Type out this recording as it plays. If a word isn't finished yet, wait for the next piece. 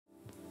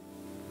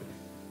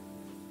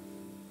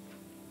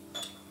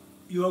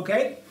You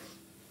okay?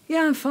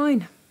 Yeah, I'm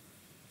fine.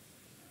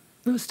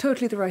 It was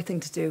totally the right thing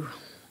to do.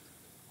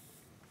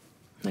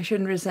 I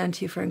shouldn't resent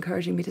you for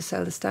encouraging me to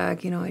sell the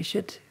stag. You know, I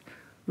should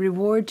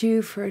reward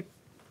you for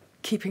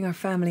keeping our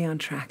family on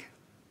track.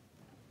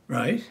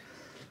 Right.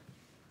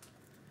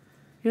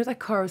 You know, that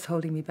car was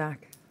holding me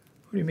back.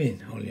 What do you mean,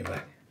 holding you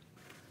back?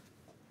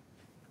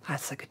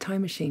 That's like a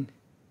time machine.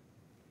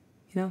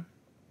 You know?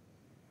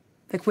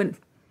 Like when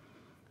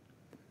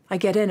I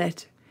get in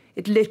it,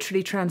 it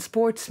literally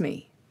transports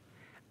me.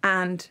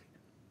 And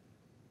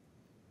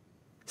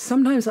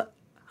sometimes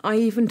I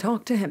even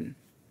talk to him.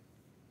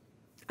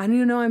 And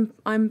you know,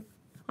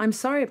 I'm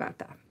sorry about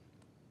that.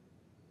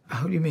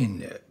 How do you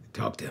mean,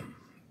 talk to him?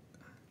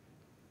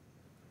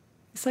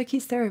 It's like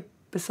he's there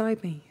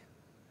beside me.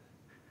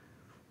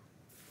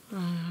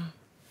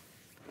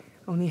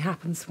 Only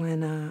happens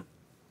when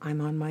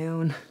I'm on my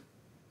own.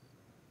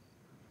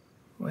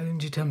 Why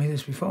didn't you tell me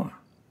this before?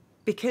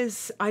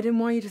 Because I didn't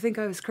want you to think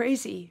I was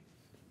crazy.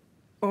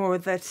 Or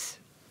that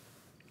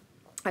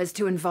I was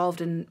too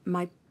involved in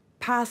my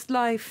past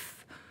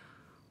life.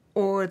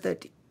 Or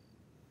that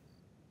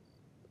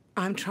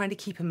I'm trying to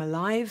keep him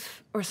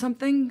alive or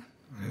something.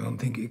 I don't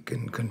think you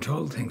can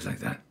control things like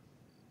that.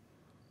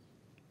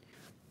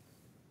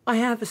 I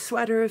have a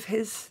sweater of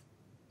his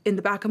in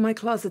the back of my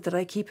closet that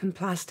I keep in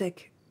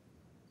plastic.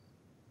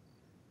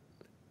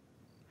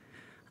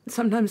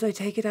 Sometimes I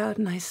take it out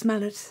and I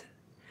smell it.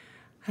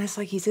 And it's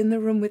like he's in the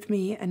room with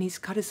me and he's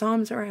got his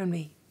arms around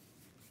me.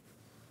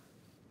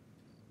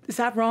 Is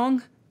that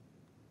wrong? I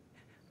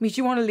mean, do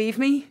you want to leave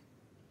me?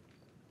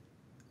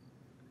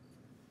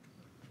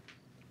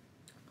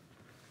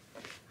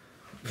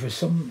 For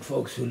some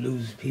folks who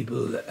lose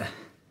people,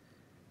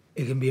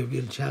 it can be a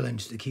real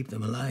challenge to keep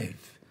them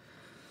alive.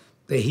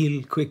 They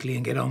heal quickly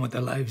and get on with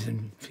their lives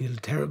and feel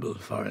terrible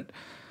for it.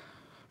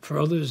 For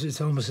others,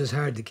 it's almost as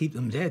hard to keep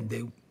them dead.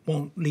 They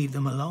won't leave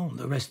them alone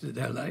the rest of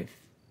their life.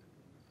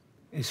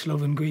 It's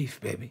love and grief,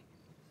 baby.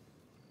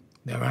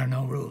 There are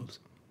no rules.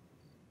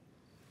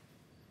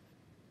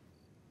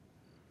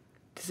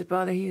 Does it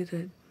bother you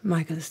that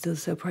Michael is still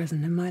so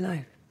present in my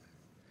life?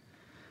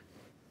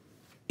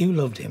 You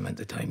loved him at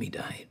the time he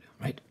died,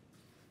 right?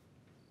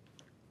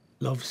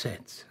 Love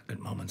sets at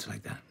moments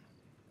like that.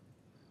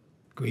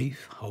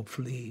 Grief,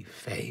 hopefully,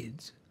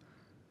 fades.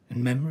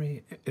 And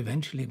memory,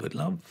 eventually, but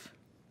love...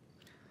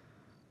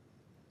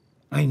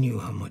 I knew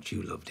how much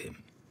you loved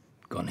him,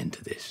 gone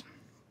into this.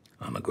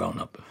 I'm a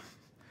grown-up.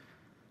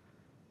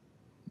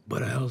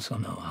 But I also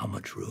know how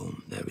much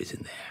room there is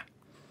in there.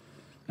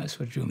 That's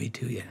what drew me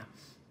to you.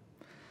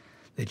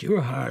 That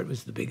your heart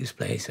was the biggest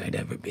place I'd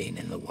ever been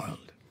in the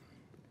world.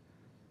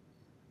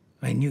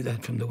 I knew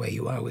that from the way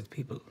you are with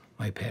people,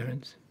 my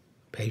parents,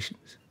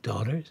 patients,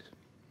 daughters.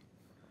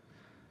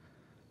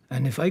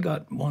 And if I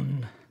got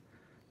one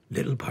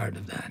little part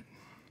of that,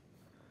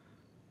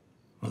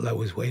 well, that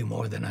was way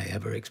more than I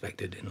ever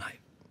expected in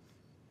life.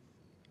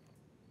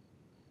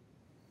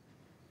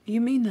 You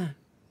mean that?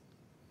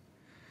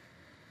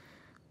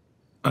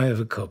 I have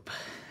a cup,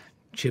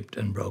 chipped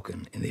and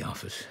broken, in the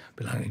office,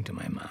 belonging to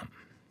my mom.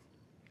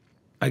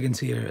 I can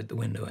see her at the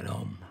window at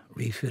home,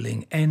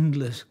 refilling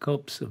endless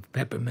cups of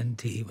peppermint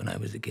tea when I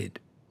was a kid.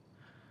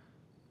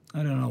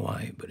 I don't know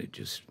why, but it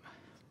just,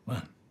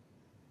 well,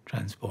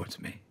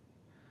 transports me.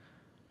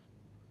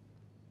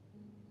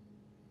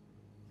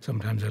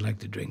 Sometimes I like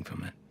to drink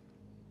from it.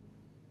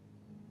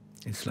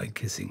 It's like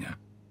kissing her.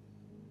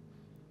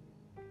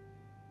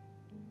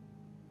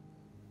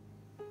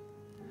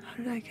 How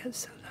did I get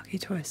so lucky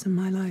twice in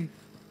my life?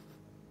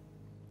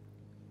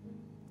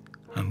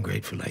 I'm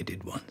grateful I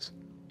did once.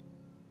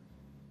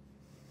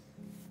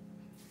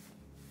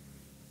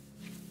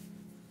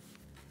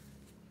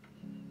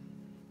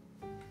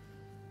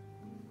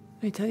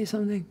 Let me tell you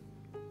something.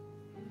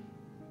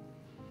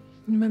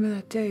 Remember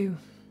that day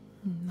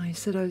I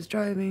said I was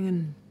driving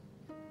and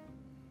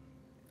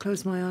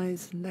closed my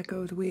eyes and let go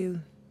of the wheel?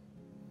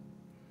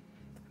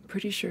 I'm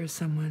pretty sure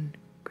someone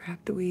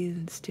grabbed the wheel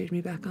and steered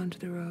me back onto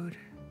the road.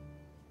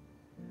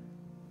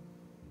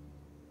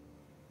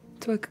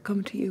 So I could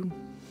come to you.